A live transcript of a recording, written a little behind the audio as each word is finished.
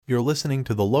You're listening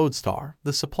to The Lodestar,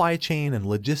 the supply chain and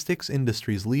logistics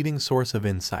industry's leading source of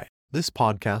insight. This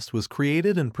podcast was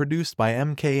created and produced by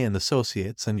MK and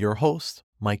Associates and your host,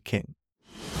 Mike King.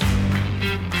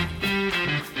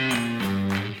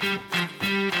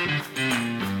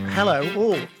 Hello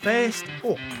all. First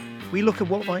up, we look at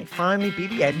what might finally be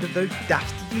the end of those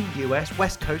dastardly US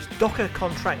West Coast docker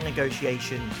contract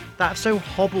negotiations that so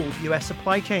hobbled US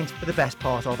supply chains for the best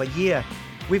part of a year.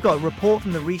 We've got a report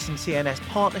from the recent CNS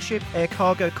Partnership Air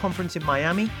Cargo Conference in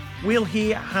Miami. We'll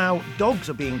hear how dogs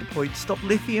are being deployed to stop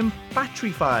lithium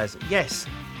battery fires. Yes,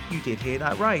 you did hear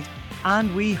that right.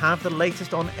 And we have the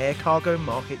latest on air cargo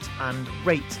markets and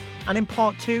rates. And in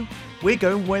part 2, we're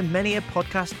going where many a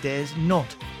podcast dares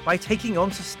not, by taking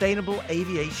on sustainable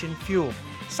aviation fuel,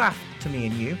 SAF to me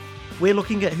and you. We're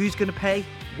looking at who's going to pay,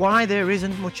 why there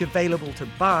isn't much available to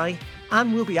buy,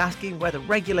 and we'll be asking whether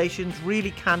regulations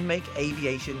really can make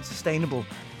aviation sustainable.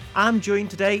 I'm joined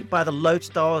today by the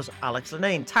Lodestar's Alex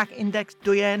Linnane, TAC Index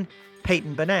Doyen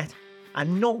Peyton Burnett,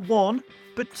 and not one,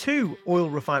 but two oil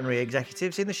refinery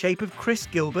executives in the shape of Chris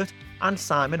Gilbert and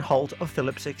Simon Holt of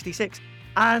Phillips 66.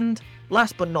 And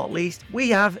last but not least, we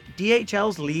have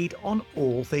DHL's lead on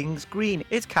all things green.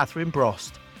 It's Catherine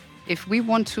Brost. If we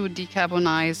want to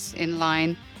decarbonize in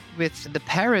line with the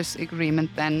Paris Agreement,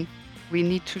 then we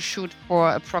need to shoot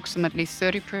for approximately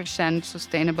 30%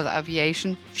 sustainable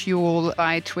aviation fuel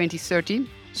by 2030.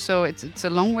 So it's a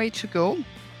long way to go.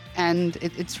 And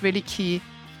it's really key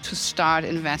to start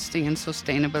investing in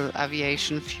sustainable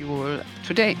aviation fuel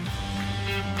today.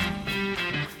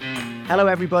 Hello,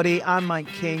 everybody. I'm Mike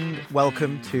King.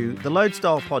 Welcome to the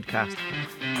Lodestar podcast.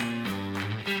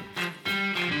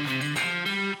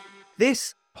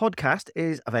 This podcast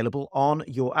is available on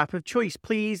your app of choice.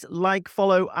 Please like,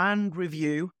 follow, and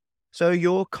review so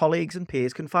your colleagues and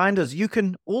peers can find us. You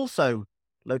can also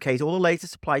locate all the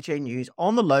latest supply chain news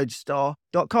on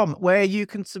thelodestar.com, where you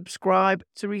can subscribe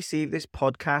to receive this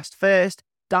podcast first,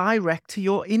 direct to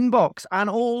your inbox, and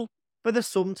all for the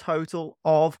sum total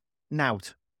of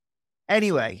nout.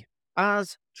 Anyway,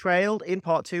 as trailed in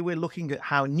part 2, we're looking at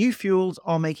how new fuels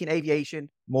are making aviation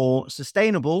more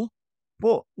sustainable,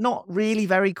 but not really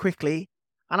very quickly.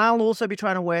 And I'll also be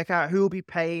trying to work out who will be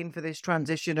paying for this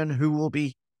transition and who will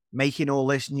be making all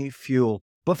this new fuel.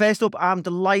 But first up, I'm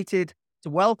delighted to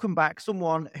welcome back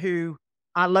someone who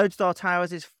at Lodestar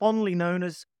Towers is fondly known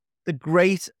as the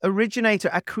great originator,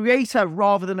 a creator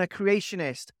rather than a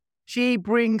creationist. She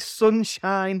brings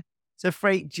sunshine to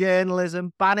freight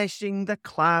journalism, banishing the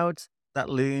clouds that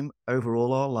loom over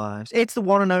all our lives. It's the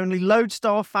one and only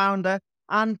Lodestar founder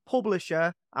and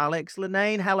publisher, Alex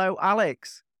Linnane. Hello,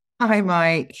 Alex. Hi,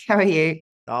 Mike. How are you?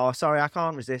 Oh, sorry, I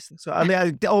can't resist. So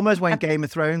I almost went Game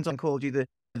of Thrones and called you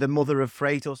the mother of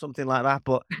freight or something like that.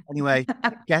 But anyway,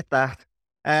 get that.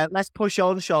 Let's push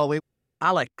on, shall we?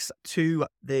 Alex, to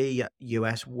the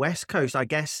US West Coast. I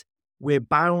guess we're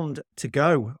bound to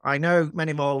go. I know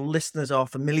many of our listeners are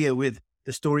familiar with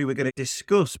the story we're going to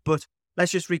discuss, but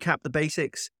let's just recap the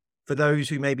basics for those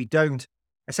who maybe don't.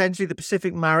 Essentially, the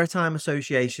Pacific Maritime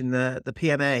Association, the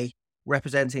PMA,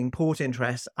 representing port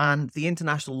interests, and the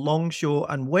International Longshore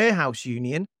and Warehouse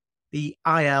Union, the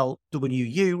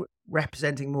ILWU,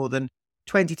 representing more than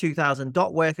 22,000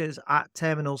 dock workers at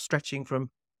terminals stretching from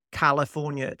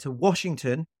California to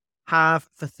Washington, have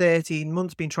for 13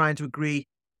 months been trying to agree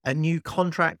a new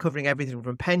contract covering everything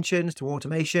from pensions to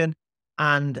automation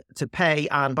and to pay.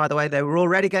 And by the way, they were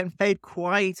already getting paid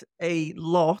quite a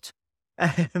lot.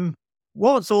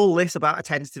 What's all this about a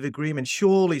tentative agreement?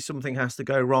 Surely something has to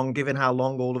go wrong, given how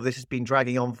long all of this has been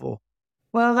dragging on for.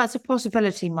 Well, that's a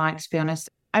possibility, Mike, to be honest.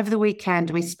 Over the weekend,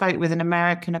 we spoke with an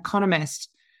American economist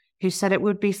who said it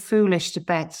would be foolish to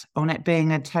bet on it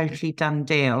being a totally done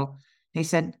deal. He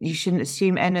said you shouldn't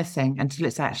assume anything until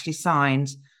it's actually signed.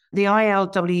 The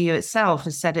ILWU itself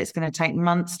has said it's going to take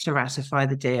months to ratify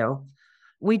the deal.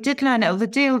 We did learn that the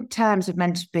deal terms have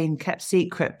meant to have been kept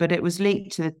secret, but it was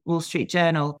leaked to the Wall Street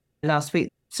Journal last week,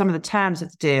 some of the terms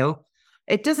of the deal.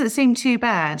 It doesn't seem too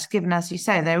bad, given, as you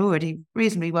say, they're already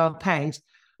reasonably well paid.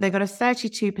 They got a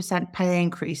 32% pay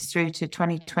increase through to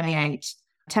 2028,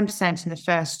 10% in the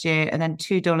first year, and then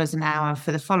 $2 an hour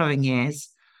for the following years.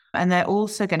 And they're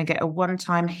also going to get a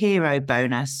one-time hero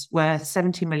bonus worth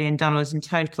 $70 million in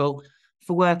total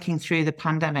for working through the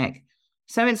pandemic.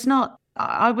 So it's not,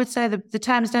 I would say the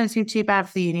terms don't seem too bad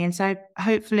for the union. So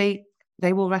hopefully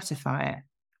they will ratify it.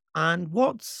 And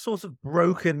what's sort of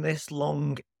broken this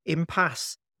long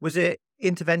impasse? Was it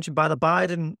intervention by the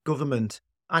Biden government?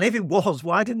 And if it was,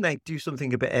 why didn't they do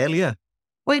something a bit earlier?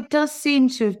 Well, it does seem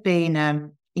to have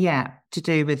been to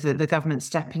do with the government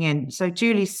stepping in. So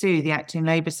Julie Su, the acting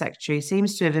Labour Secretary,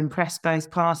 seems to have impressed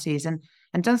both parties and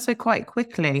done so quite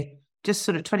quickly, just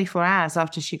sort of 24 hours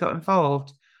after she got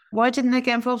involved. Why didn't they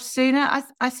get involved sooner?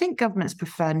 I think governments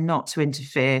prefer not to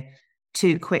interfere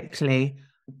too quickly.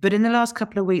 But in the last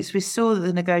couple of weeks, we saw that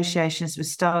the negotiations were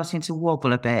starting to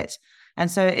wobble a bit. And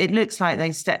so it looks like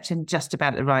they stepped in just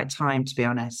about at the right time, to be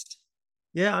honest.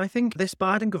 Yeah, I think this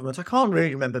Biden government, I can't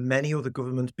really remember many other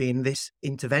governments being this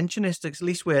interventionist, at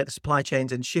least where the supply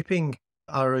chains and shipping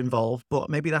are involved. But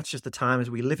maybe that's just the times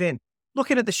we live in.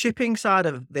 Looking at the shipping side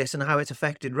of this and how it's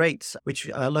affected rates, which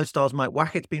Lodestar's Mike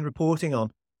Wackett's been reporting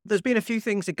on, there's been a few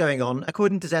things that are going on.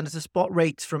 According to Zenith, the spot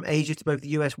rates from Asia to both the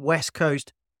US West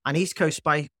Coast and East Coast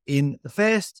spike in the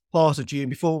first part of June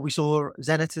before we saw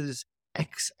Zenith's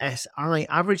XSI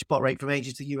average spot rate from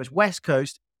Asia to the US West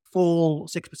Coast fall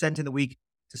 6% in the week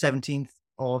to 17th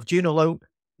of June, although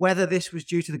whether this was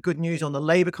due to the good news on the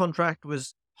labour contract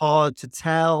was hard to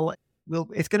tell. Well,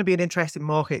 it's going to be an interesting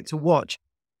market to watch.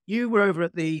 You were over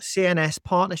at the CNS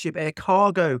Partnership Air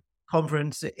Cargo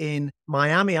Conference in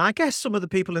Miami. I guess some of the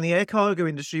people in the air cargo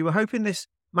industry were hoping this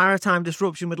maritime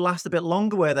disruption would last a bit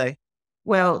longer, were they?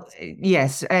 Well,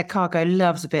 yes, air cargo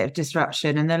loves a bit of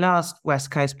disruption. And the last West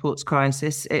Coast ports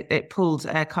crisis, it pulled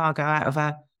air cargo out of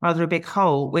a rather a big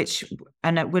hole,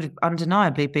 and it would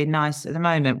undeniably be nice at the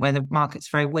moment where the market's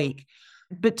very weak.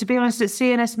 But to be honest, at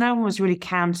CNS, no one was really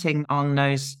counting on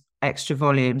those extra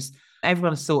volumes.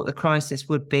 Everyone thought the crisis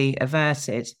would be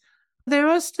averted. There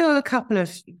are still a couple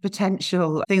of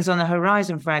potential things on the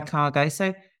horizon for air cargo.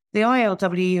 So the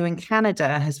ILWU in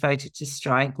Canada has voted to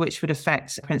strike, which would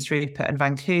affect Prince Rupert and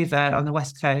Vancouver on the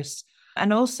West Coast.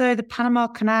 And also the Panama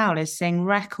Canal is seeing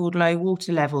record low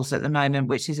water levels at the moment,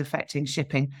 which is affecting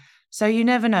shipping. So you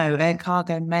never know, air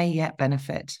cargo may yet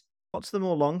benefit. What's the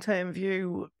more long-term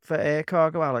view for air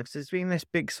cargo, Alex? There's been this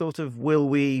big sort of will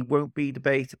we, won't be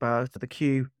debate about the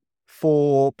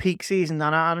Q4 peak season.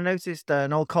 And I noticed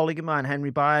an old colleague of mine,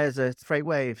 Henry Byers at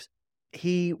Freightwaves,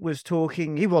 he was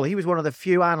talking, he was one of the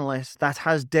few analysts that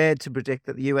has dared to predict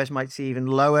that the US might see even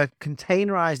lower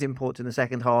containerized imports in the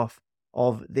second half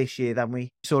of this year than we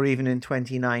saw even in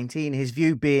 2019. His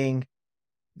view being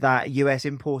that US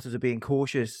importers are being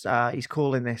cautious. He's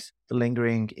calling this the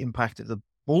lingering impact of the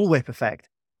bullwhip effect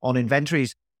on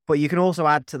inventories. But you can also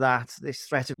add to that this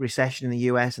threat of recession in the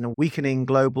US and a weakening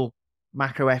global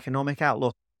macroeconomic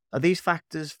outlook. Are these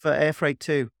factors for air freight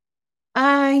too?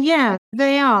 Yeah,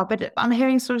 they are, but I'm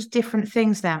hearing sort of different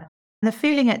things now. The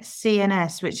feeling at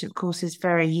CNS, which of course is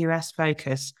very US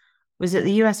focused, was that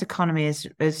the US economy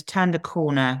has turned a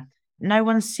corner. No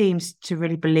one seems to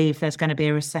really believe there's going to be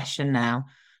a recession now.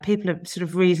 People are sort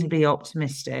of reasonably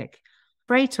optimistic.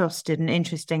 Freightos did an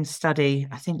interesting study,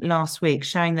 I think last week,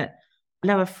 showing that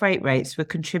lower freight rates were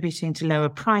contributing to lower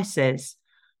prices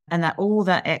and that all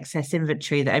that excess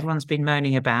inventory that everyone's been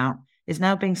moaning about is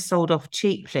now being sold off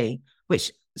cheaply,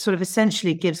 which sort of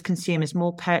essentially gives consumers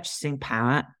more purchasing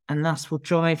power and thus will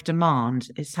drive demand,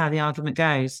 is how the argument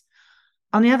goes.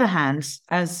 On the other hand,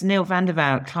 as Neil van der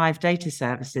Wouw at Clive Data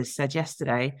Services said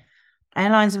yesterday,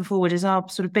 airlines and forwarders are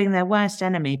sort of being their worst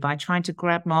enemy by trying to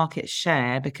grab market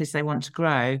share because they want to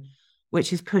grow,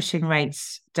 which is pushing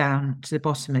rates down to the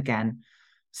bottom again.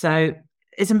 So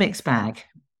it's a mixed bag.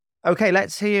 Okay,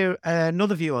 let's hear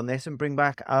another view on this and bring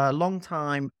back a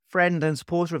long-time friend and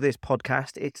supporter of this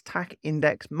podcast. It's TAC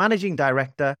Index Managing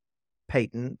Director,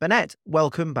 Peyton Burnett.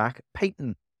 Welcome back,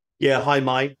 Peyton. Yeah, hi,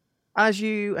 Mike. As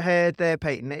you heard there,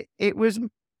 Peyton, it was,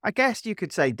 I guess you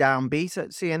could say, downbeat at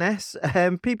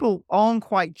CNS. People aren't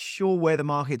quite sure where the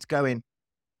market's going.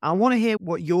 I want to hear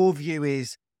what your view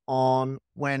is on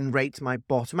when rates might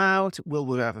bottom out. Will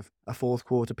we have a fourth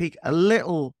quarter peak a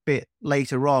little bit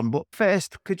later on? But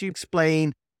first, could you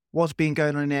explain what's been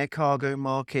going on in the air cargo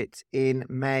market in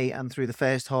May and through the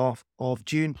first half of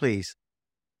June, please?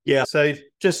 Yeah, so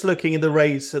just looking at the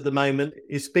rates at the moment,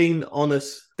 it's been on a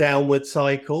downward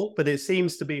cycle, but it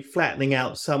seems to be flattening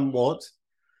out somewhat.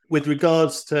 With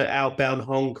regards to outbound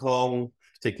Hong Kong,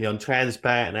 particularly on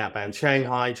Transpac and outbound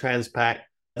Shanghai Transpac,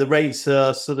 the rates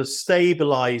are sort of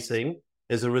stabilizing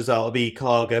as a result of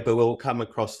e-cargo, but we'll come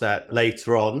across that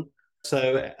later on.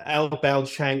 So outbound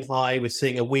Shanghai, we're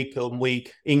seeing a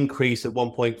week-on-week increase of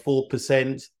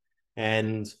 1.4%,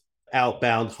 and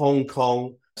outbound Hong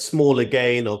Kong, smaller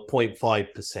gain of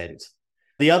 0.5%.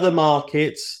 The other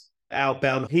markets,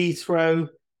 outbound Heathrow,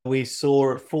 we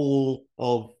saw a fall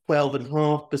of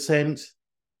 12.5%.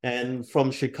 And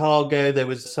from Chicago, there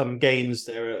was some gains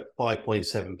there at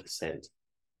 5.7%.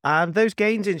 And those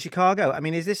gains in Chicago, I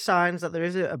mean, is this signs that there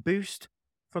is a boost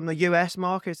from the US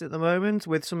market at the moment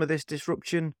with some of this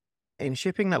disruption in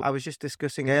shipping that I was just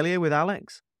discussing earlier with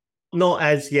Alex? Not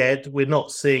as yet. We're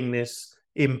not seeing this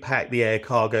impact the air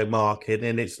cargo market,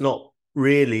 and it's not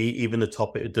really even a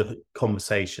topic of the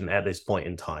conversation at this point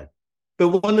in time.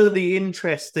 But one of the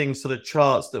interesting sort of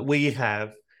charts that we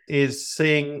have is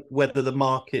seeing whether the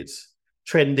market's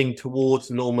trending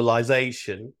towards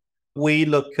normalization. We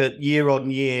look at year on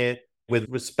year with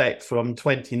respect from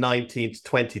 2019 to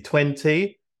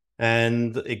 2020,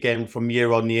 and again from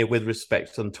year on year with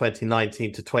respect from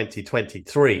 2019 to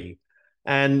 2023.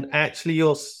 And actually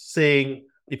you're seeing,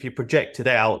 if you project it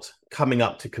out, coming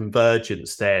up to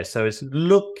convergence there. So it's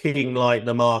looking like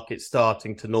the market's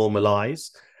starting to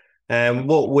normalize. And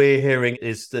what we're hearing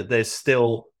is that there's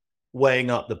still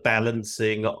weighing up the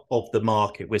balancing of the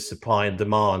market with supply and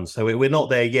demand. So we're not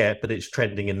there yet, but it's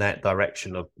trending in that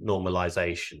direction of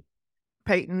normalization.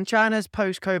 Peyton, China's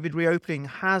post-COVID reopening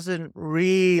hasn't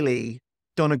really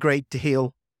done a great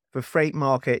deal for freight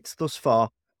markets thus far.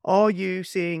 Are you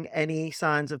seeing any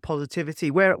signs of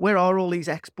positivity? Where are all these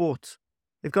exports?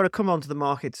 They've got to come onto the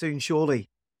market soon, surely.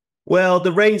 Well,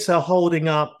 the rates are holding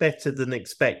up better than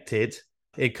expected.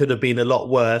 It could have been a lot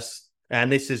worse.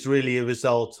 And this is really a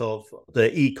result of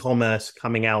the e-commerce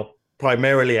coming out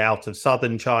primarily out of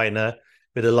southern China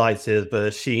with the likes of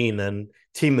Shein and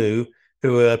Temu,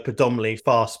 who are predominantly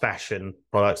fast fashion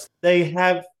products. They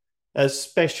have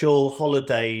special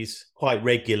holidays quite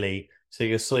regularly. So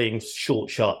you're seeing short,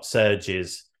 sharp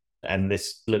surges, and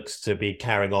this looks to be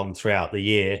carrying on throughout the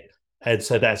year. And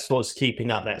so that's what's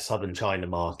keeping up that southern China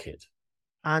market.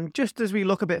 And just as we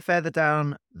look a bit further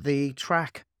down the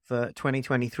track for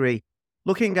 2023,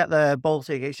 looking at the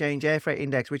Baltic Exchange Air Freight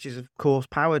Index, which is, of course,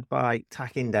 powered by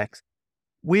TAC Index,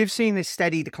 we've seen this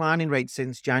steady decline in rates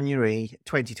since January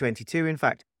 2022, in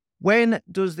fact. When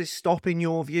does this stop in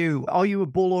your view? Are you a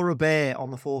bull or a bear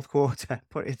on the fourth quarter?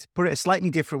 Put it a slightly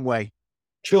different way.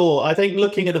 Sure. I think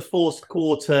looking at the fourth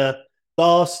quarter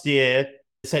last year,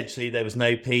 essentially there was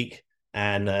no peak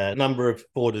and a number of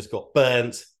orders got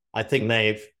burnt. I think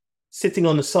they've sitting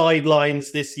on the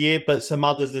sidelines this year, but some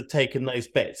others have taken those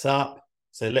bets up.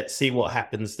 So let's see what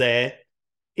happens there.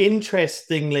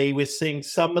 Interestingly, we're seeing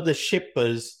some of the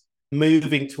shippers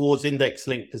moving towards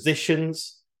index-linked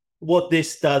positions. What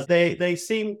this does, they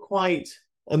seem quite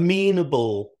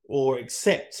amenable or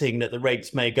accepting that the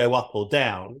rates may go up or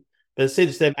down. But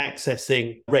since they're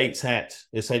accessing rates at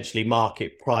essentially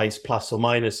market price plus or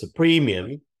minus a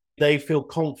premium, they feel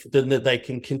confident that they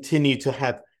can continue to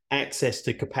have access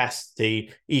to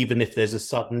capacity even if there's a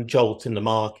sudden jolt in the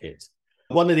market.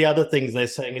 One of the other things they're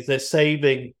saying is they're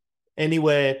saving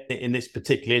anywhere in this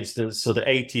particular instance, sort of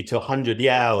 80 to 100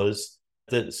 hours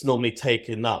that's normally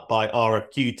taken up by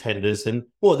RFQ tenders. And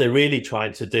what they're really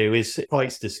trying to do is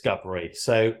price discovery.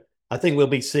 So I think we'll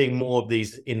be seeing more of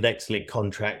these index-linked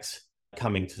contracts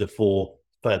coming to the fore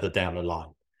further down the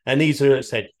line. And these are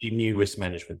essentially new risk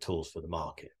management tools for the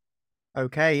market.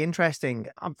 Okay, interesting.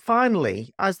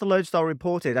 Finally, as the Lodestar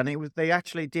reported, and they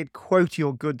actually did quote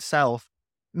your good self,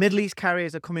 Middle East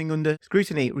carriers are coming under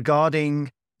scrutiny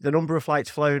regarding the number of flights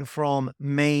flown from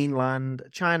mainland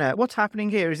China. What's happening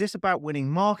here? Is this about winning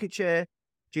market share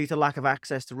due to lack of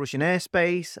access to Russian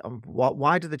airspace?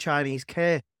 Why do the Chinese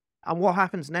care? And what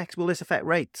happens next? Will this affect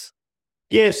rates?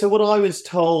 Yeah, so what I was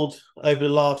told over the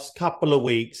last couple of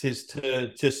weeks is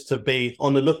to be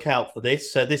on the lookout for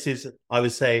this. So this is, I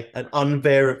would say, an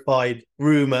unverified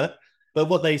rumor. But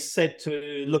what they said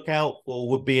to look out for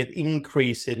would be an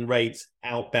increase in rates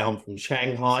outbound from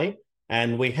Shanghai.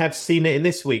 And we have seen it in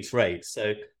this week's rates.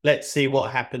 So let's see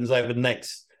what happens over the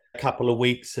next couple of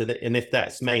weeks and if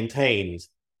that's maintained.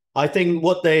 I think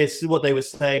what they were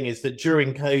saying is that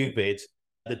during COVID,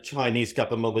 the Chinese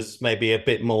government was maybe a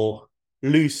bit more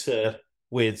looser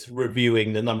with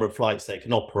reviewing the number of flights they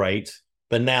can operate.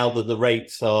 But now that the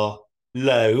rates are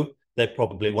low, they're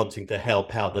probably wanting to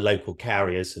help out the local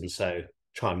carriers and so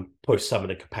try and push some of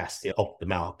the capacity off the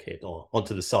market or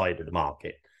onto the side of the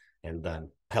market and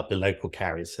help the local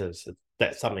carriers. So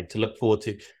that's something to look forward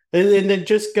to. And then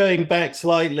just going back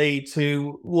slightly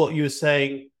to what you were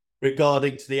saying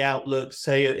regarding to the outlook,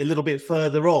 say a little bit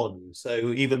further on,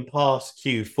 so even past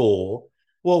Q4,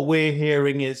 what we're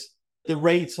hearing is the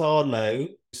rates are low.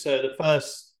 So the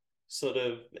first sort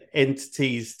of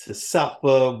entities to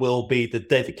suffer will be the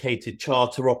dedicated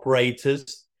charter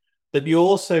operators. But you'll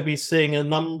also be seeing a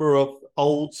number of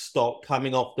old stock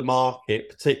coming off the market,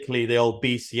 particularly the old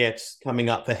BCFs coming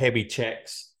up for heavy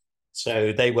checks.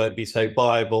 So they won't be so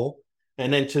viable.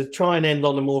 And then to try and end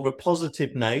on a more of a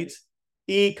positive note,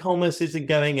 e-commerce isn't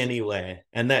going anywhere.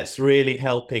 And that's really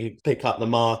helping pick up the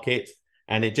market.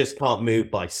 And it just can't move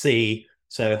by sea.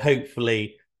 So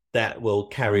hopefully that will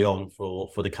carry on for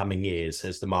the coming years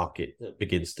as the market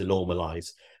begins to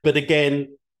normalize. But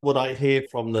again, what I hear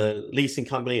from the leasing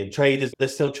company and traders, they're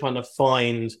still trying to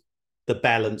find the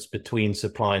balance between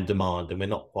supply and demand, and we're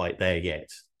not quite there yet.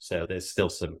 So there's still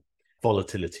some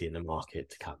volatility in the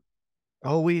market to come.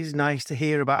 Always nice to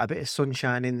hear about a bit of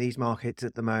sunshine in these markets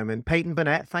at the moment. Peyton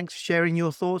Burnett, thanks for sharing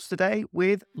your thoughts today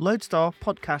with Lodestar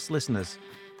podcast listeners.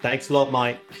 Thanks a lot,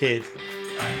 Mike. Cheers.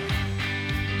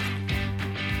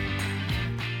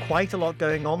 Quite a lot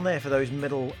going on there for those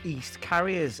Middle East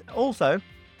carriers. Also,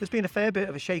 there's been a fair bit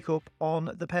of a shake-up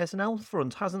on the personnel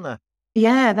front, hasn't there?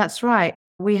 Yeah, that's right.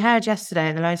 We heard yesterday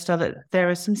in the Lodestar that there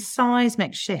are some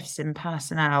seismic shifts in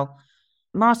personnel.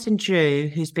 Martin Drew,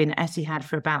 who's been at Etihad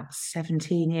for about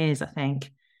 17 years, I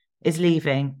think, is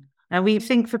leaving. Now, we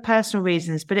think for personal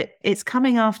reasons, but it's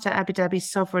coming after Abu Dhabi's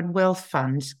Sovereign Wealth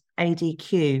Fund,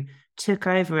 ADQ, took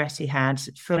over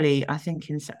Etihad fully, I think,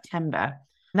 in September.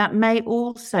 That may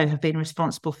also have been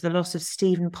responsible for the loss of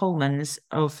Stephen Pullmans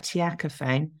of Tiaka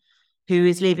fame, who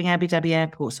is leaving Abu Dhabi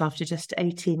airports after just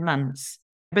 18 months.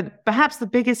 But perhaps the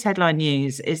biggest headline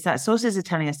news is that sources are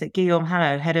telling us that Guillaume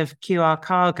Hallo, head of QR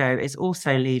Cargo, is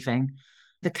also leaving.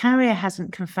 The carrier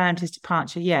hasn't confirmed his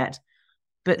departure yet,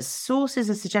 but sources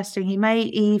are suggesting he may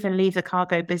even leave the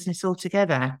cargo business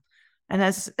altogether. And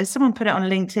as someone put it on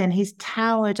LinkedIn, he's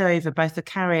towered over both the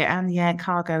carrier and the air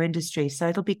cargo industry. So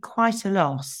it'll be quite a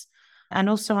loss. And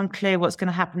also unclear what's going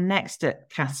to happen next at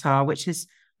Qatar, which has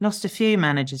lost a few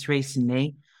managers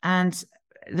recently. And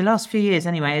the last few years,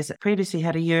 anyway, has previously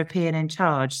had a European in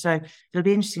charge. So it'll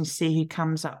be interesting to see who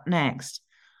comes up next.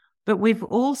 But we've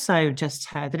also just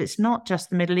heard that it's not just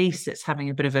the Middle East that's having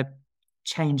a bit of a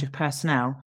change of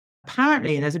personnel.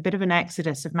 Apparently, there's a bit of an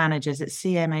exodus of managers at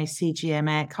CMA CGM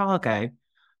Air Cargo.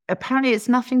 Apparently, it's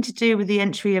nothing to do with the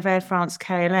entry of Air France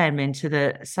KLM into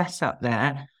the setup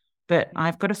there. But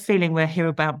I've got a feeling we'll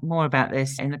hear more about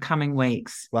this in the coming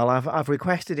weeks. Well, I've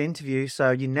requested interviews,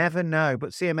 so you never know. But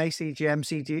CMA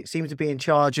CGM seems to be in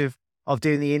charge of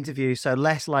doing the interviews, so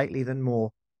less likely than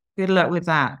more. Good luck with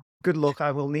that. Good luck.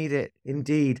 I will need it,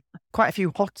 indeed. Quite a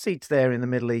few hot seats there in the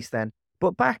Middle East then.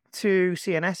 But back to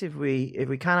CNS if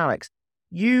we can, Alex.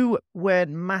 You were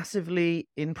massively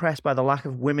impressed by the lack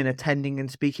of women attending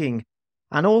and speaking,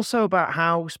 and also about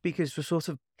how speakers were sort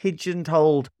of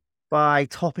pigeonholed by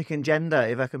topic and gender,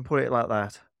 if I can put it like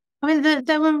that. I mean,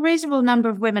 there were a reasonable number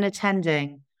of women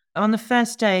attending. On the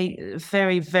first day,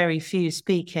 very, very few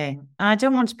speaking. I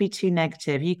don't want to be too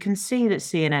negative. You can see that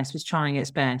CNS was trying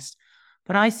its best,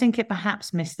 but I think it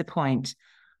perhaps missed the point.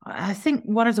 I think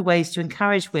one of the ways to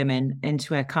encourage women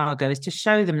into air cargo is to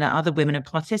show them that other women are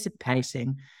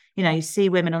participating. You know, you see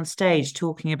women on stage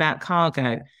talking about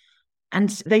cargo. And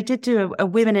they did do a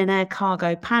women in air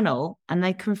cargo panel, and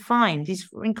they confined these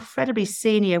incredibly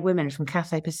senior women from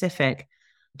Cathay Pacific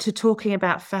to talking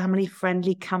about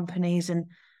family-friendly companies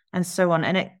and so on.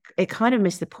 And it kind of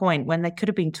missed the point when they could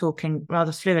have been talking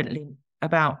rather fluently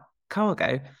about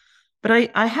cargo.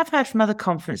 But I have heard from other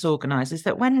conference organisers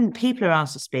that when people are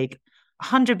asked to speak,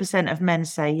 100% of men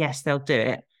say yes, they'll do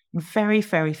it. And very,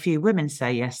 very few women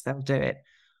say yes, they'll do it.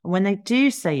 And when they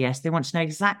do say yes, they want to know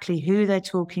exactly who they're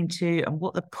talking to and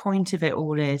what the point of it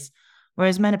all is,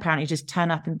 whereas men apparently just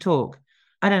turn up and talk.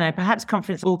 I don't know, perhaps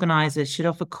conference organisers should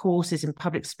offer courses in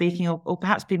public speaking or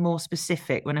perhaps be more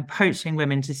specific when approaching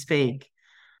women to speak.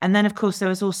 And then, of course, there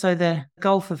was also the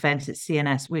golf event at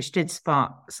CNS, which did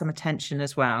spark some attention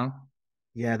as well.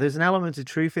 Yeah, there's an element of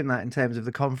truth in that in terms of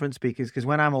the conference speakers, because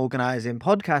when I'm organising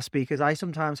podcast speakers, I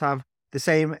sometimes have the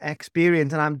same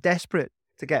experience, and I'm desperate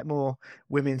to get more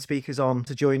women speakers on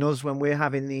to join us when we're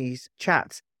having these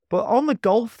chats. But on the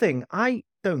golf thing, I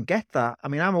don't get that. I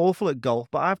mean, I'm awful at golf,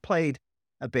 but I've played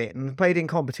a bit and played in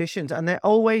competitions, and they're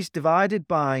always divided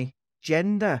by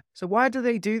gender. So why do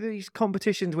they do these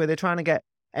competitions where they're trying to get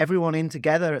everyone in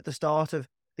together at the start of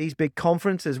these big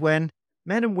conferences when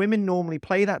men and women normally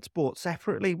play that sport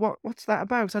separately? What's that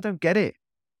about? I don't get it.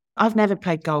 I've never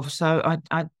played golf, so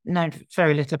I know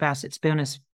very little about it, to be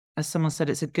honest. As someone said,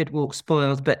 it's a good walk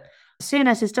spoiled, but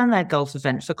CNS has done their golf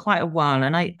event for quite a while,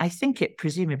 and I think it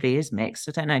presumably is mixed.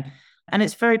 I don't know. And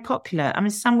it's very popular. I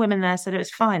mean, some women there said it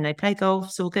was fine. They play golf,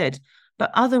 it's all good.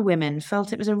 But other women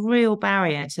felt it was a real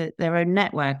barrier to their own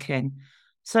networking.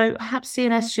 So perhaps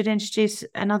CNS should introduce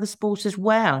another sport as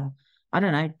well. I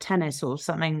don't know, tennis or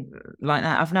something like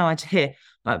that. I've no idea.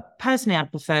 But personally,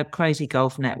 I'd prefer crazy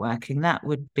golf networking. That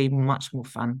would be much more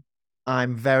fun.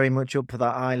 I'm very much up for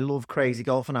that. I love crazy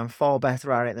golf, and I'm far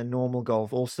better at it than normal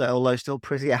golf, also, although still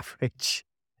pretty average.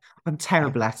 I'm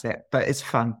terrible at it, but it's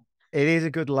fun. It is a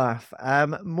good laugh.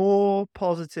 More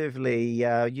positively,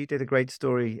 you did a great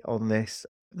story on this.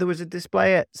 There was a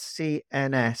display at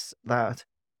CNS that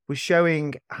was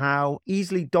showing how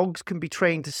easily dogs can be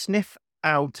trained to sniff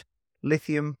out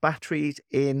lithium batteries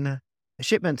in a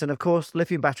shipment. And of course,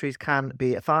 lithium batteries can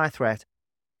be a fire threat.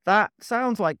 That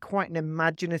sounds like quite an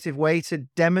imaginative way to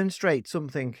demonstrate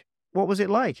something. What was it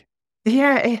like?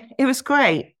 Yeah, it was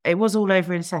great. It was all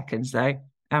over in seconds, though.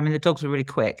 I mean, the dogs were really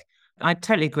quick. I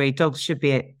totally agree. Dogs should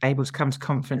be able to come to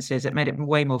conferences. It made it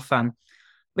way more fun.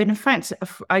 But in fact,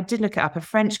 I did look it up. A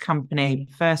French company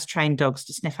first trained dogs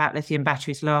to sniff out lithium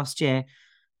batteries last year.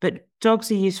 But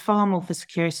dogs are used far more for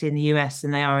security in the US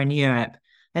than they are in Europe.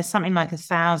 There's something like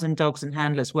 1,000 dogs and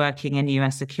handlers working in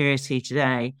US security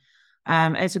today.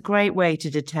 It's a great way to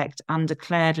detect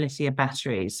undeclared lithium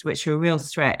batteries, which are a real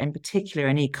threat, in particular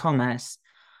in e-commerce.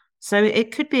 So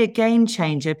it could be a game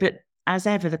changer, but as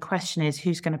ever, the question is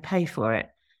who's going to pay for it?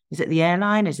 Is it the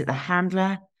airline? Is it the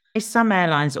handler? Some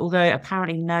airlines, although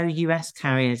apparently no US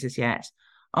carriers as yet,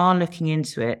 are looking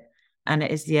into it. And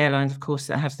it is the airlines, of course,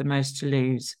 that have the most to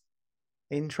lose.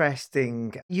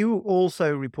 Interesting. You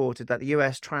also reported that the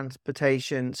US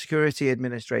Transportation Security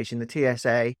Administration, the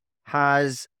TSA,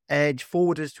 has urged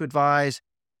forwarders to advise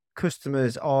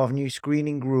customers of new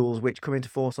screening rules which come into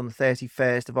force on the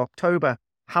 31st of October.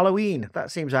 Halloween,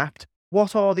 that seems apt.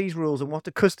 What are these rules and what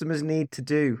do customers need to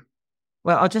do?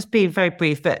 Well, I'll just be very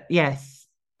brief, but yes,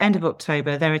 end of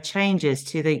October, there are changes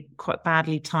to the quite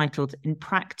badly titled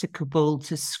Impracticable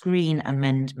to Screen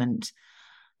Amendment.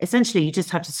 Essentially, you just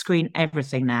have to screen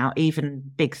everything now, even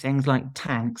big things like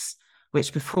tanks,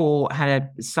 which before had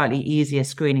a slightly easier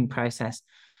screening process.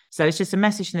 So it's just a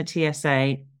message from the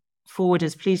TSA.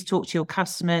 Forwarders, please talk to your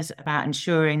customers about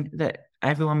ensuring that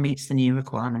everyone meets the new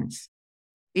requirements.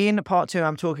 In part two,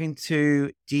 I'm talking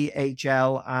to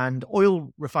DHL and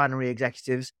oil refinery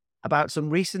executives about some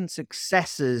recent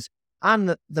successes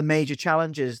and the major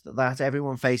challenges that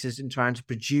everyone faces in trying to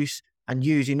produce and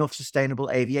use enough sustainable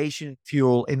aviation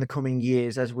fuel in the coming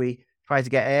years as we try to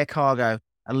get air cargo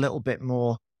a little bit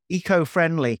more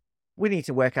eco-friendly. We need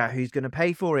to work out who's going to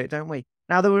pay for it, don't we?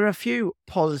 Now, there were a few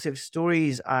positive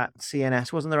stories at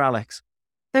CNS, wasn't there, Alex?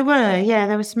 There were, yeah.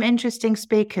 There were some interesting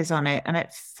speakers on it, and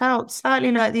it felt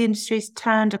slightly like the industry's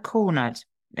turned a corner,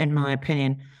 in my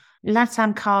opinion.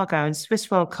 LATAM Cargo and Swiss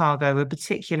World Cargo were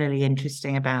particularly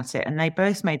interesting about it, and they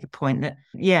both made the point that,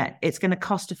 yeah, it's going to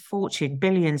cost a fortune,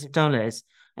 billions of dollars,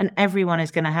 and everyone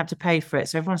is going to have to pay for it.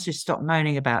 So everyone should stop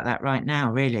moaning about that right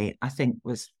now, really, I think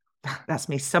that's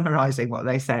me summarising what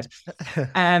they said.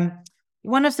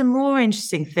 One of the more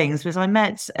interesting things was I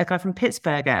met a guy from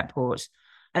Pittsburgh Airport.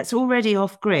 It's already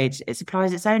off-grid. It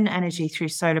supplies its own energy through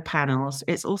solar panels.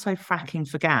 It's also fracking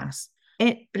for gas.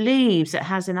 It believes it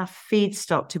has enough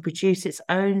feedstock to produce its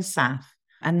own SAF,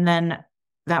 and then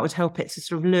that would help it to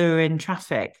sort of lure in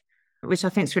traffic, which I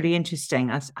think is really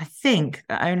interesting. I think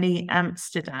that only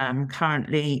Amsterdam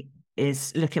currently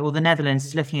is looking, or the Netherlands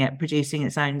is looking at producing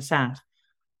its own SAF.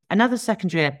 Another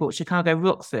secondary airport, Chicago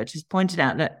Rockford, has pointed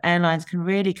out that airlines can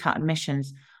really cut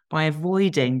emissions by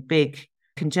avoiding big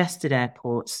congested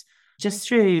airports just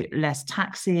through less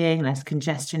taxiing, less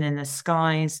congestion in the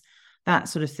skies, that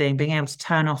sort of thing, being able to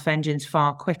turn off engines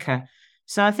far quicker.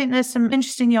 So I think there's some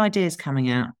interesting new ideas coming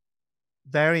out.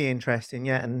 Very interesting,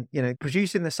 yeah. And,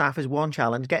 producing the SAF is one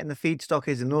challenge, getting the feedstock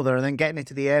is another, and then getting it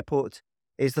to the airport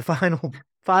is the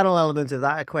final element of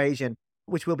that equation,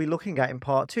 which we'll be looking at in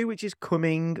part two, which is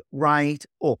coming right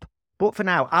up. But for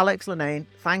now, Alex Linnane,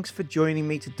 thanks for joining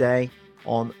me today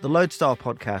on the Lodestar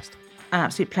podcast.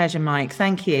 Absolute pleasure, Mike.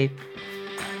 Thank you.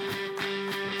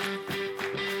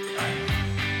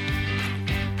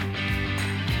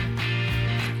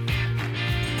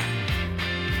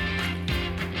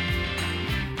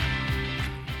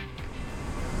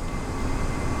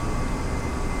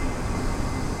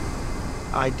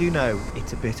 I do know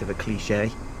it's a bit of a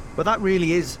cliche, but that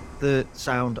really is the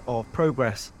sound of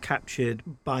progress captured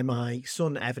by my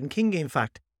son, Evan King, in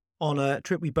fact, on a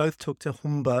trip we both took to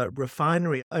Humber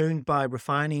Refinery, owned by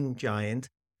refining giant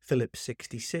Phillips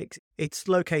 66. It's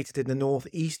located in the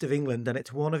northeast of England, and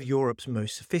it's one of Europe's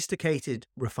most sophisticated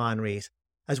refineries.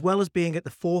 As well as being at the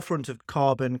forefront of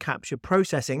carbon capture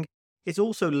processing, it's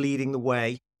also leading the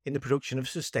way in the production of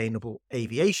sustainable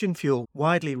aviation fuel,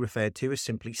 widely referred to as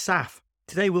simply SAF.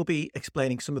 Today we'll be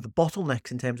explaining some of the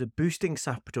bottlenecks in terms of boosting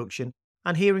SAF production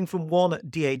and hearing from one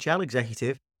DHL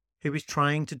executive who is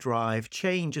trying to drive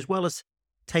change as well as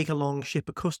take along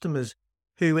shipper customers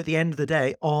who at the end of the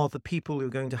day are the people who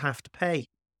are going to have to pay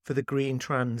for the green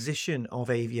transition of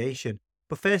aviation.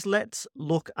 But first, let's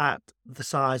look at the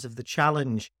size of the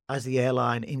challenge as the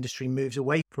airline industry moves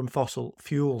away from fossil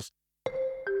fuels.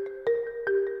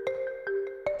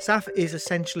 SAF is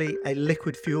essentially a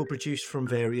liquid fuel produced from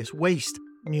various waste.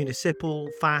 Municipal,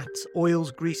 fats,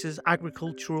 oils, greases,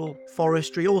 agricultural,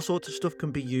 forestry, all sorts of stuff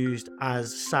can be used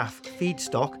as SAF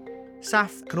feedstock.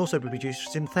 SAF can also be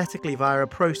produced synthetically via a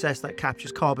process that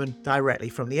captures carbon directly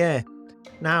from the air.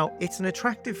 Now, it's an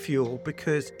attractive fuel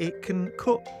because it can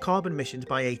cut carbon emissions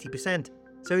by 80%,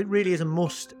 so it really is a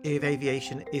must if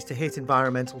aviation is to hit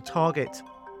environmental targets.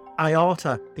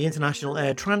 IATA, the International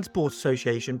Air Transport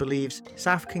Association, believes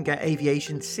SAF can get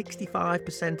aviation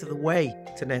 65% of the way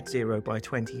to net zero by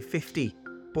 2050.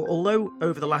 But although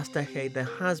over the last decade there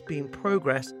has been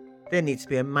progress, there needs to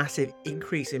be a massive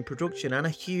increase in production and a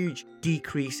huge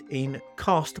decrease in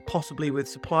cost, possibly with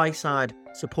supply side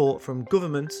support from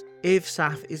governments, if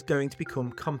SAF is going to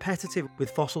become competitive with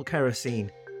fossil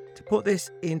kerosene. To put this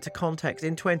into context,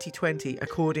 in 2020,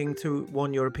 according to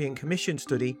one European Commission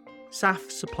study,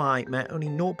 SAF supply met only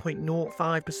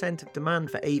 0.05% of demand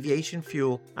for aviation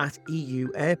fuel at EU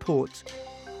airports.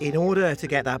 In order to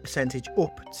get that percentage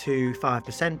up to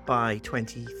 5% by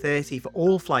 2030 for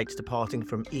all flights departing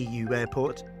from EU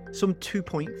airports, some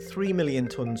 2.3 million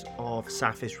tonnes of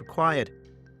SAF is required.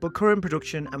 But current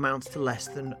production amounts to less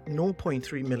than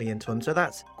 0.3 million tonnes, so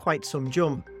that's quite some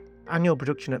jump. Annual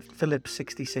production at Phillips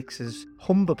 66's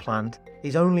Humber plant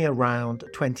is only around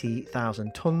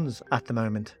 20,000 tonnes at the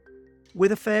moment.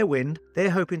 With a fair wind, they're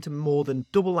hoping to more than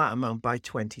double that amount by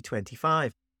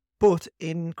 2025. But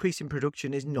increasing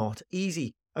production is not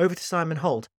easy. Over to Simon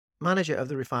Holt, manager of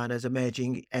the refiner's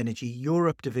Emerging Energy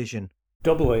Europe division.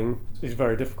 Doubling is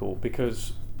very difficult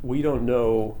because we don't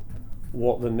know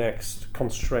what the next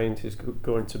constraint is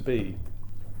going to be.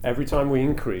 Every time we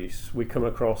increase, we come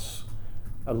across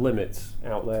a limit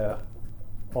out there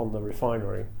on the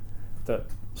refinery that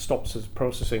stops us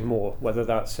processing more, whether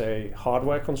that's a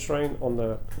hardware constraint on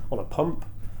a pump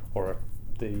or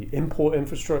the import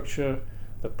infrastructure,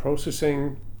 the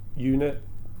processing unit.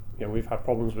 You know, we've had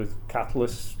problems with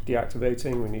catalysts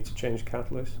deactivating, we need to change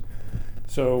catalysts.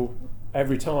 So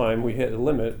every time we hit the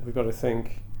limit, we've got to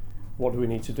think, what do we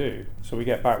need to do? So we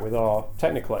get back with our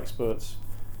technical experts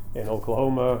in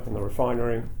Oklahoma, in the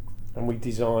refinery, and we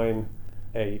design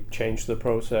a change to the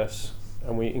process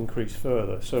and we increase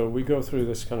further. So we go through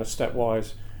this kind of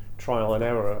stepwise trial and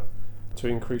error to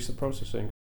increase the processing.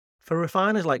 For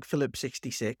refiners like Phillips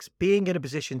 66, being in a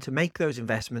position to make those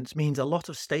investments means a lot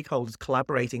of stakeholders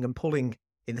collaborating and pulling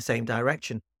in the same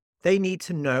direction. They need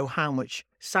to know how much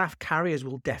SAF carriers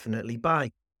will definitely buy,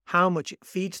 how much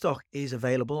feedstock is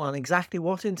available, and exactly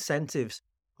what incentives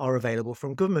are available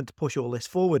from government to push all this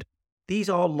forward.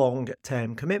 These are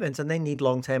long-term commitments and they need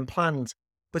long-term plans.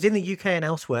 But in the UK and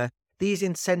elsewhere, these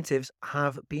incentives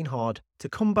have been hard to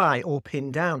come by or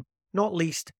pin down, not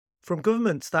least from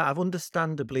governments that have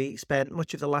understandably spent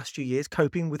much of the last few years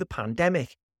coping with a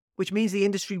pandemic, which means the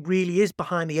industry really is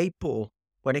behind the eight ball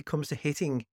when it comes to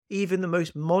hitting even the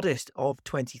most modest of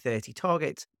 2030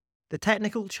 targets. The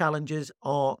technical challenges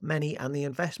are many and the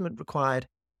investment required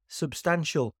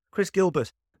substantial. Chris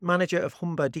Gilbert, manager of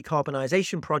Humber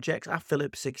decarbonisation projects at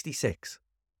Phillips 66.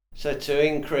 So to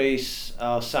increase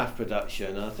our SAF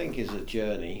production, I think is a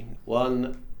journey.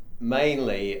 One,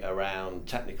 mainly around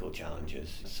technical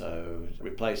challenges. So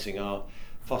replacing our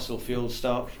fossil fuel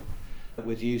stock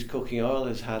with used cooking oil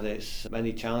has had its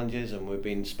many challenges, and we've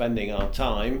been spending our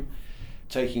time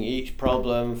taking each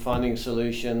problem, finding a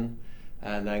solution,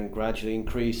 and then gradually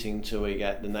increasing till we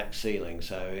get the next ceiling.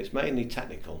 So it's mainly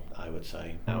technical, I would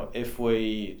say. Now, if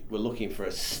we were looking for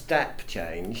a step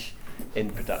change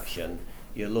in production,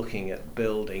 you're looking at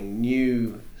building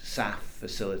new SAF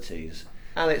facilities.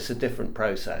 And it's a different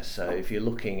process. So if you're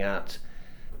looking at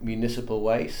municipal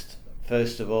waste,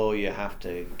 first of all, you have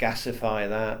to gasify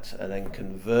that and then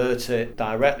convert it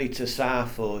directly to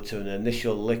SAF or to an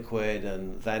initial liquid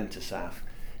and then to SAF.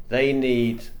 They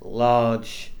need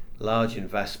large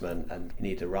investment and you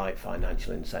need the right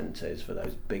financial incentives for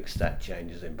those big step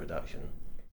changes in production.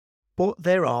 But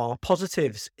there are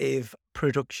positives if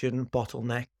production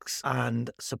bottlenecks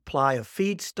and supply of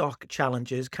feedstock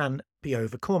challenges can be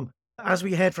overcome. As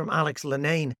we heard from Alex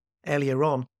Lenane earlier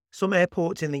on, some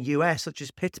airports in the US, such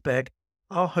as Pittsburgh,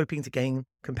 are hoping to gain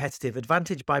competitive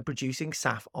advantage by producing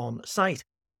SAF on site.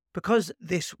 Because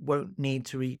this won't need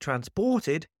to be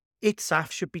transported, its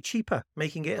SAF should be cheaper,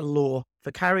 making it a law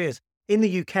for carriers. In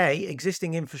the UK,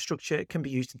 existing infrastructure can be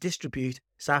used to distribute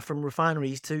SAF from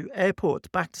refineries to airports.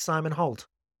 Back to Simon Holt.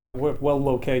 We're well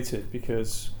located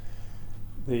because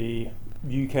the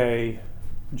UK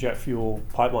jet fuel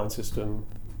pipeline system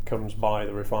comes by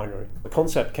the refinery. The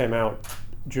concept came out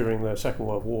during the Second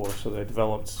World War, so they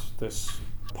developed this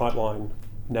pipeline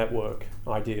network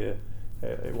idea.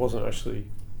 It wasn't actually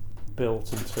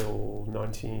built until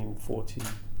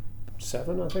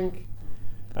 1947, I think,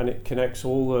 and it connects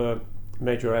all the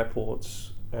major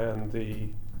airports and the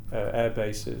air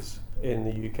bases in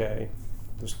the UK.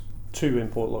 There's 2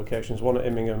 import locations, one at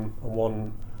Immingham and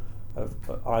one at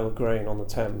Isle of Grain on the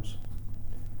Thames.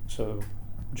 So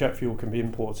jet fuel can be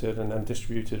imported and then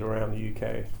distributed around the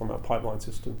UK on that pipeline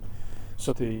system.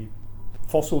 So the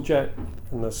fossil jet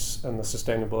and the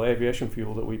sustainable aviation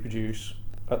fuel that we produce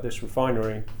at this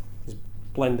refinery is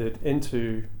blended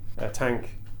into a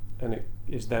tank, and it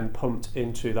is then pumped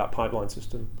into that pipeline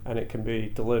system, and it can be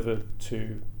delivered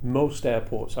to most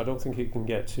airports. I don't think it can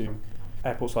get to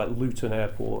airports like Luton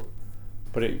Airport,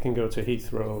 but it can go to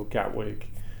Heathrow, Gatwick,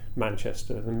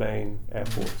 Manchester, the main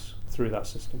airports through that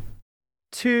system.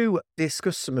 To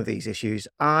discuss some of these issues,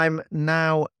 I'm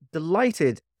now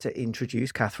delighted to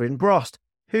introduce Catherine Brost,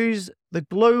 who's the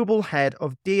global head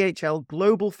of DHL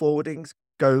Global Forwarding's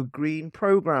Go Green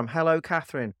program. Hello,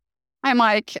 Catherine. Hi,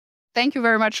 Mike. Thank you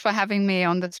very much for having me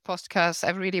on this podcast.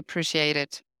 I really appreciate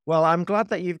it. Well, I'm glad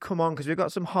that you've come on because we've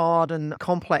got some hard and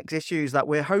complex issues that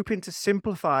we're hoping to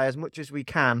simplify as much as we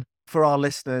can for our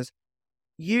listeners.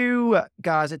 You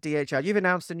guys at DHL, you've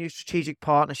announced a new strategic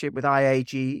partnership with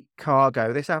IAG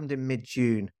Cargo. This happened in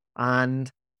mid-June. And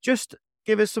just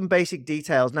give us some basic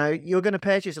details. Now, you're going to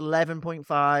purchase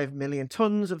 11.5 million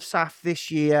tons of SAF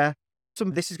this year. Some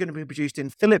of this is going to be produced in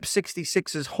Phillips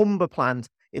 66's Humber plant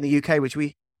in the UK, which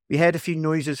we heard a few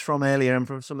noises from earlier and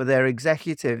from some of their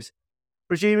executives.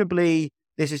 Presumably,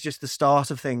 this is just the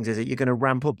start of things, is it? You're going to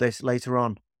ramp up this later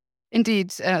on.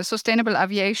 Indeed, sustainable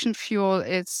aviation fuel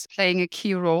is playing a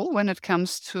key role when it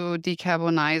comes to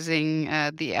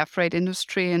decarbonizing the air freight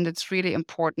industry, and it's really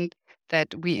important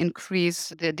that we increase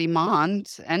the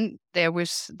demand and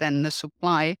therewith then the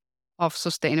supply of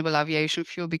sustainable aviation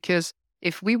fuel, because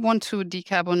if we want to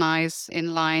decarbonize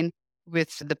in line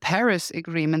with the Paris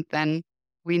Agreement, then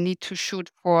we need to shoot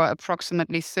for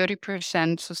approximately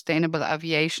 30% sustainable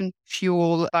aviation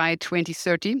fuel by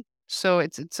 2030. So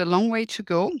it's a long way to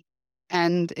go.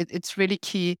 And it's really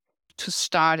key to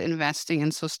start investing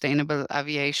in sustainable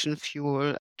aviation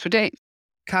fuel today.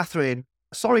 Catherine,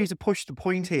 sorry to push the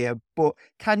point here, but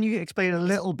can you explain a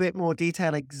little bit more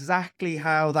detail exactly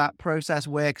how that process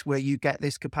works where you get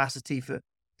this capacity for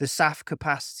the SAF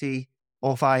capacity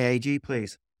of IAG,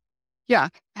 please? Yeah,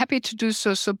 happy to do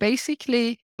so. So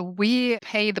basically, we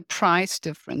pay the price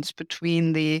difference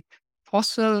between the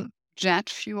fossil jet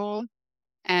fuel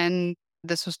and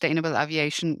the sustainable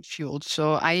aviation fuel.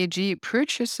 So IAG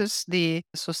purchases the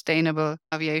sustainable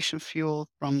aviation fuel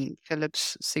from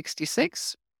Phillips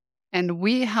 66, and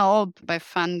we help by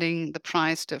funding the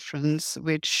price difference,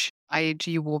 which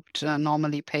IAG would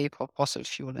normally pay for fossil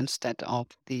fuel instead of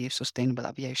the sustainable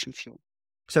aviation fuel.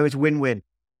 So it's win-win.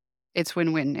 It's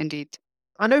win-win indeed.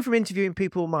 I know from interviewing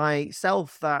people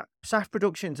myself that SAF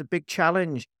production is a big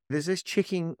challenge. There's this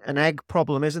chicken and egg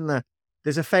problem, isn't there?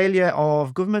 There's a failure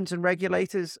of governments and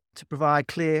regulators to provide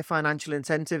clear financial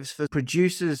incentives for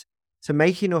producers to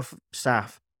make enough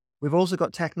SAF. We've also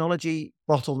got technology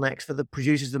bottlenecks for the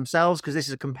producers themselves because this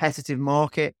is a competitive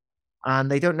market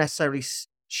and they don't necessarily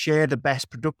share the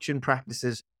best production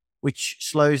practices, which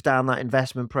slows down that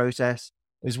investment process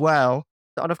as well.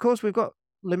 And of course, we've got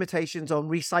limitations on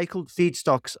recycled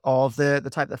feedstocks of the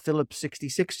type that Phillips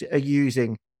 66 are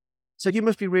using. So you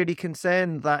must be really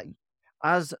concerned that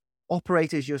as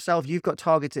operators yourself, you've got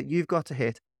targets that you've got to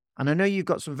hit. And I know you've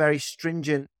got some very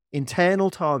stringent internal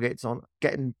targets on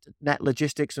getting net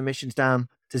logistics emissions down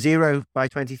to 0 by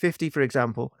 2050, for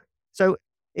example. So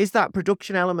is that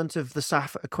production element of the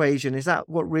SAF equation, is that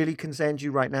what really concerns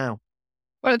you right now?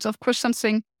 Well, it's of course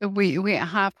something that we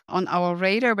have on our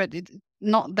radar, but it's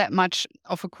not that much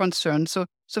of a concern. So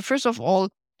first of all,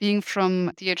 being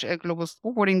from DHL Global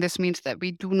Forwarding, this means that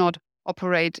we do not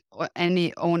operate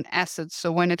any own assets.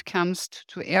 So when it comes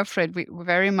to air freight, we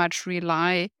very much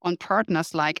rely on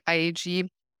partners like IAG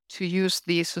to use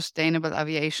the sustainable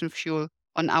aviation fuel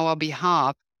on our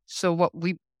behalf. So what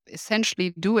we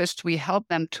essentially do is we help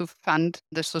them to fund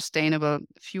the sustainable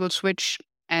fuel switch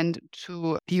and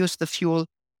to use the fuel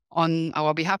on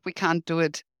our behalf. We can't do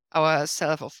it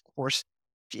ourselves, of course.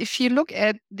 If you look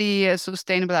at the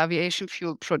sustainable aviation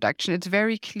fuel production, it's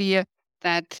very clear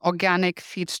that organic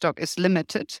feedstock is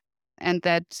limited and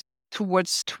that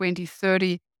towards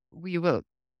 2030, we will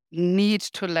need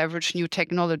to leverage new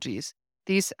technologies.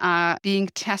 These are being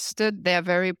tested. They are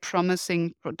very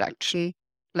promising production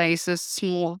places.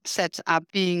 Small sets are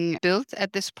being built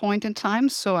at this point in time.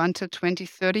 So until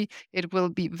 2030, it will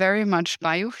be very much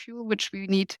biofuel, which we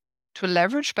need to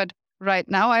leverage. But right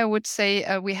now, I would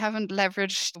say we haven't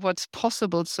leveraged what's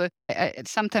possible. So I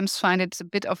sometimes find it's a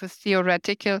bit of a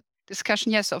theoretical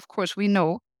discussion. Yes, of course, we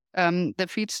know the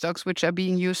feedstocks which are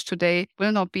being used today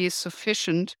will not be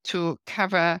sufficient to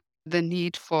cover the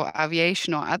need for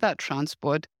aviation or other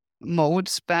transport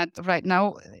modes. But right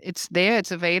now, it's there,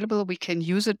 it's available, we can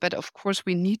use it. But of course,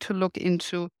 we need to look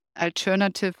into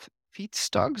alternative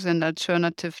feedstocks and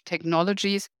alternative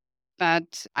technologies.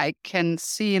 But I can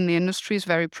see in the industry is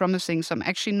very promising. So I'm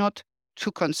actually not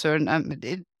too concerned.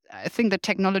 I think the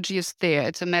technology is there.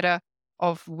 It's a matter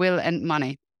of will and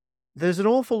money. There's an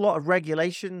awful lot of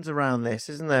regulations around this,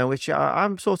 isn't there? Which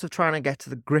I'm sort of trying to get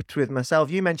to the grips with myself.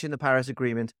 You mentioned the Paris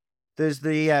Agreement. There's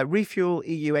the Refuel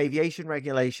EU Aviation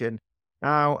Regulation.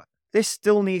 Now, this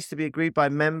still needs to be agreed by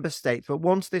member states, but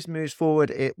once this moves forward,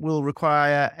 it will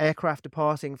require aircraft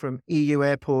departing from EU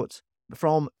airports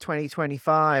from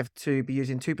 2025 to be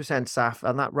using 2% SAF,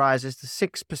 and that rises to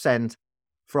 6%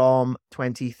 from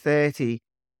 2030.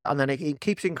 And then it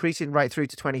keeps increasing right through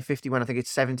to 2050 when I think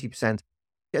it's 70%.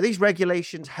 Are these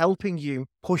regulations helping you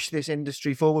push this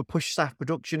industry forward, push SAF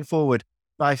production forward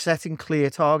by setting clear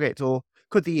targets? Or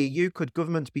could the EU, could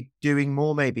governments be doing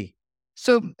more maybe?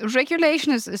 So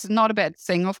regulation is not a bad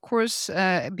thing. Of course,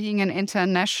 being an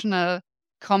international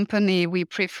company, we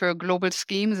prefer global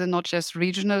schemes and not just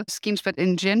regional schemes. But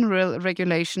in general,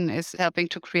 regulation is helping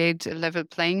to create a level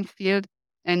playing field.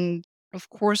 And of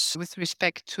course, with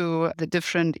respect to the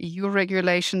different EU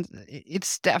regulations,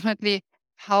 it's definitely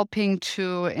helping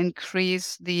to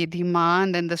increase the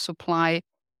demand and the supply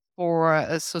for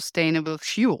sustainable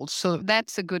fuels. So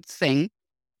that's a good thing.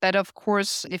 But of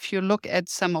course, if you look at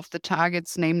some of the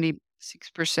targets, namely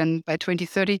 6% by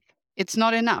 2030, it's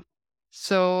not enough.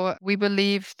 So we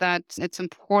believe that it's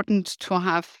important to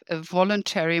have a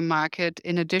voluntary market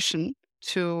in addition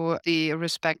to the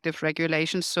respective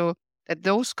regulations, so that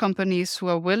those companies who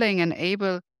are willing and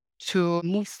able to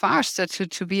move faster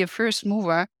to be a first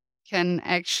mover can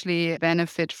actually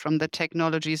benefit from the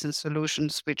technologies and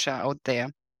solutions which are out there.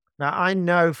 Now, I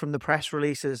know from the press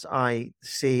releases I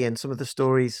see and some of the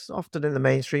stories, often in the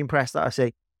mainstream press that I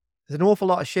see, there's an awful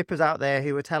lot of shippers out there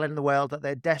who are telling the world that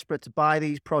they're desperate to buy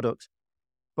these products.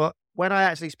 But when I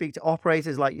actually speak to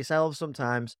operators like yourselves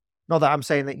sometimes, not that I'm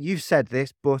saying that you've said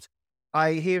this, but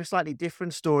I hear a slightly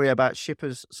different story about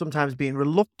shippers sometimes being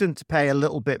reluctant to pay a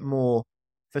little bit more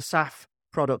for SAF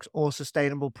products or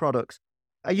sustainable products.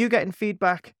 Are you getting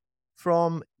feedback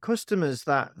from customers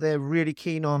that they're really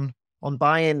keen on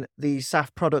buying these SAF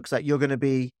products that you're going to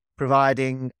be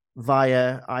providing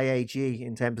via IAG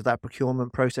in terms of that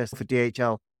procurement process for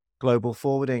DHL Global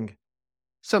Forwarding?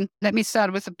 So let me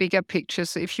start with a bigger picture.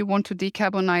 So if you want to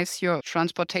decarbonize your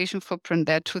transportation footprint,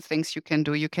 there are two things you can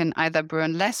do. You can either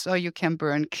burn less or you can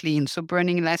burn clean. So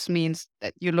burning less means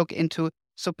that you look into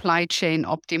supply chain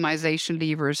optimization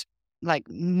levers like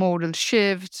modal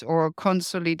shifts or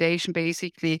consolidation,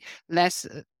 basically less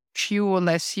fuel,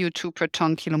 less CO2 per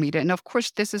ton kilometer. And of course,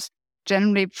 this is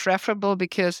generally preferable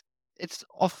because it's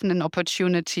often an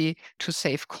opportunity to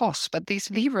save costs. But these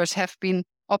levers have been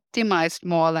optimized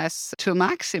more or less to a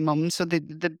maximum. So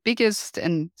the biggest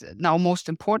and now most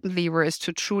important lever is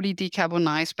to truly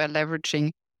decarbonize by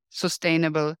leveraging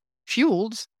sustainable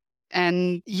fuels.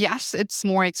 And yes, it's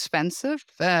more expensive.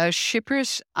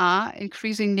 Shippers are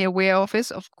increasingly aware of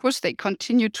this. Of course, they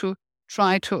continue to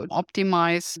try to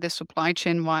optimize the supply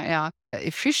chain via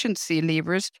efficiency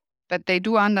levers, but they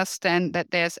do understand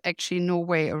that there's actually no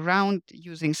way around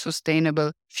using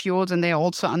sustainable fuels. And they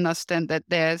also understand that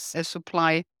there's a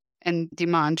supply and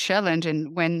demand challenge.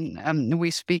 And when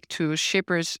we speak to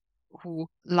shippers who,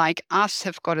 like us,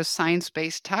 have got a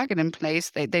science-based target in place,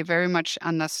 they very much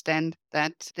understand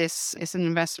that this is an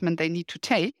investment they need to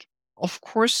take. Of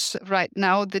course, right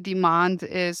now, the demand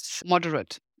is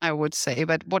moderate, I would say.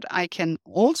 But what I can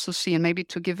also see, and maybe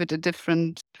to give it a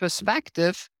different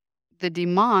perspective, the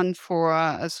demand for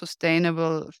a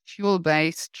sustainable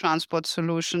fuel-based transport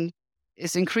solution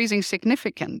is increasing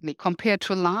significantly. Compared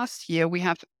to last year, we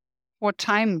have 4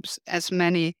 times as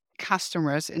many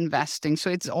customers investing.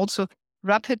 So it's also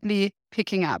rapidly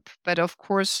picking up. But of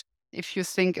course, if you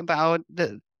think about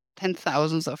the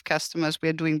 10,000s of customers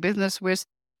we're doing business with,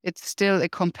 it's still a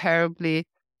comparably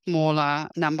smaller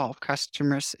number of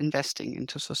customers investing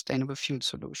into sustainable fuel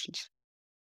solutions.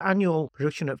 Annual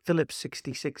production at Phillips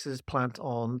 66's plant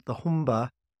on the Humber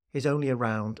is only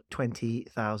around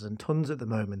 20,000 tons at the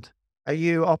moment. Are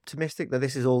you optimistic that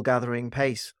this is all gathering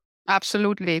pace?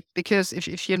 Absolutely, because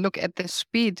if you look at the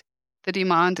speed, the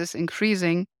demand is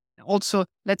increasing. Also,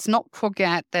 let's not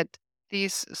forget that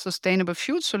these sustainable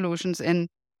fuel solutions in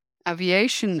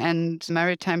aviation and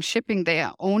maritime shipping, they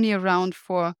are only around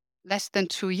for less than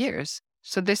 2 years.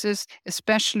 So this is,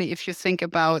 especially if you think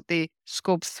about the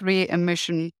Scope 3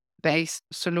 emission-based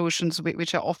solutions,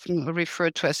 which are often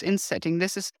referred to as insetting.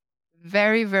 This is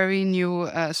very, very new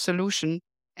solution,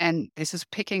 and this is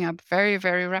picking up very,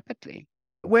 very rapidly.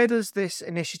 Where does this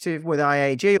initiative with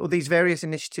IAG, or these various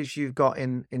initiatives you've got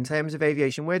in terms of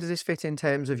aviation, where does this fit in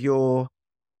terms of your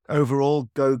overall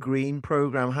Go Green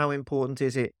program? How important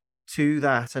is it to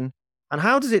that? And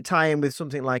how does it tie in with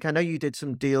something like, I know you did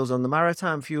some deals on the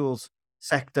maritime fuels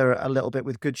sector a little bit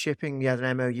with Good Shipping. You had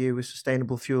an MOU with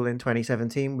Sustainable Fuel in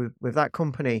 2017 with that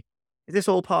company. Is this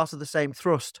all part of the same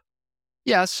thrust?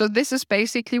 Yeah, so this is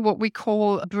basically what we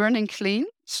call burning clean.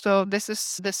 So this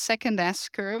is the second S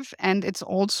curve, and it's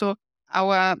also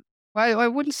our, well, I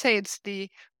wouldn't say it's the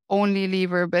only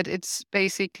lever, but it's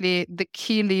basically the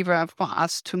key lever for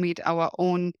us to meet our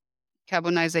own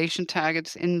decarbonization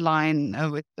targets in line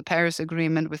with the Paris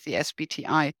Agreement, with the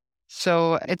SBTi.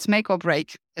 So it's make or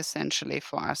break, essentially,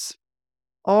 for us.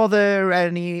 Are there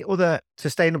any other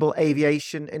sustainable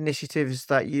aviation initiatives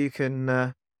that you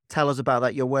can tell us about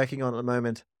that you're working on at the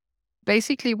moment?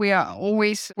 Basically, we are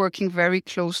always working very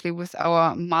closely with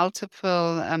our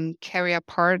multiple carrier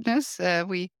partners.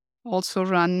 We also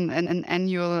run an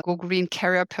annual Go Green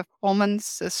carrier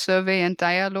performance survey and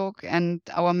dialogue, and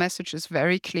our message is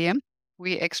very clear.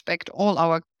 We expect all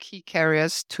our key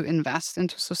carriers to invest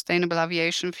into sustainable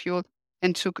aviation fuel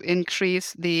and to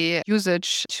increase the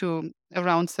usage to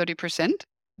around 30%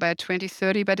 by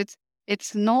 2030. But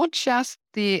it's not just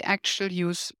the actual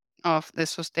use of the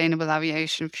sustainable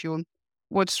aviation fuel.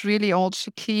 What's really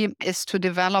also key is to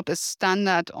develop a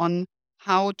standard on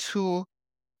how to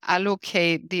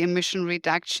allocate the emission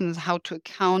reductions, how to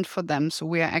account for them. So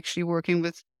we are actually working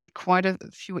with quite a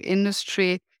few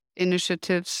industry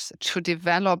initiatives to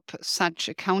develop such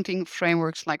accounting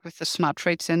frameworks, like with the Smart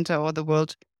Trade Center or the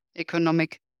World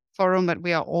Economic Forum. But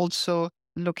we are also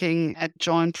looking at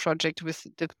joint projects with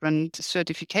different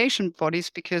certification bodies,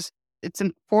 because it's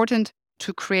important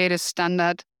to create a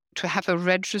standard, to have a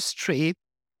registry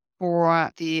for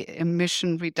the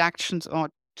emission reductions, or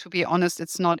to be honest,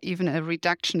 it's not even a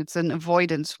reduction, it's an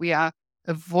avoidance. We are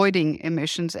avoiding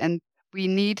emissions, and we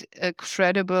need a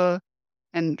credible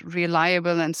and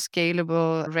reliable and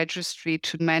scalable registry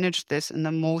to manage this in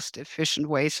the most efficient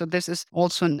way. So this is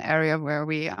also an area where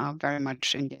we are very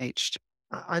much engaged.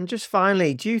 And just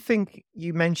finally, do you think,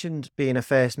 you mentioned being a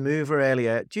first mover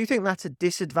earlier, do you think that's a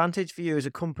disadvantage for you as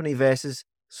a company versus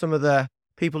some of the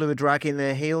people who are dragging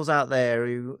their heels out there,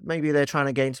 who maybe they're trying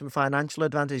to gain some financial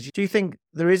advantage? Do you think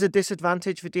there is a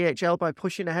disadvantage for DHL by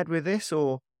pushing ahead with this,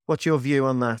 or what's your view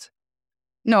on that?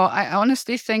 No, I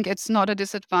honestly think it's not a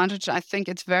disadvantage. I think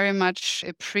it's very much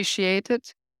appreciated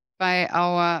by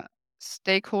our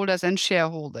stakeholders and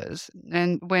shareholders.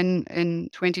 And when in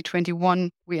 2021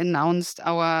 we announced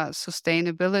our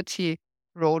sustainability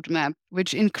roadmap,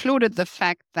 which included the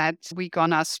fact that we're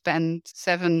gonna spend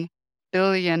 7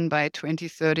 billion by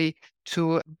 2030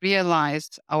 to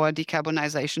realize our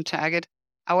decarbonization target,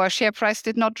 our share price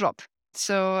did not drop.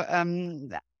 So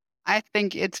I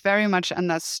think it's very much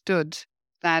understood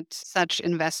that such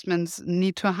investments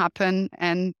need to happen,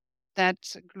 and that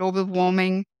global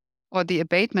warming, or the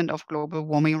abatement of global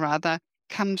warming rather,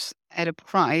 comes at a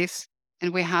price,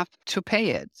 and we have to pay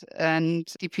it. And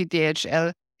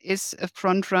DPDHL is a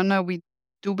front runner. We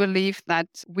do believe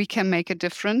that we can make a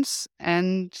difference,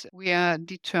 and we are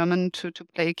determined to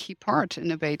play a key part in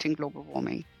abating global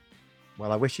warming.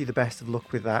 Well, I wish you the best of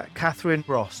luck with that. Catherine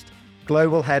Brost,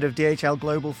 Global Head of DHL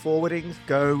Global Forwarding's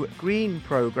Go Green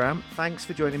program. Thanks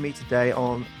for joining me today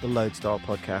on the Lodestar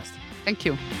podcast. Thank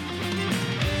you.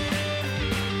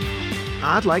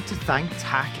 I'd like to thank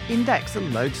TAC Index, the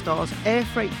Lodestar's air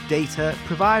freight data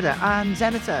provider, and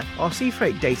Zenita, our sea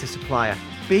freight data supplier.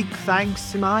 Big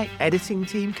thanks to my editing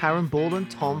team, Karen Ball and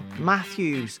Tom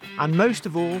Matthews. And most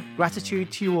of all,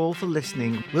 gratitude to you all for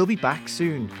listening. We'll be back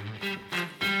soon.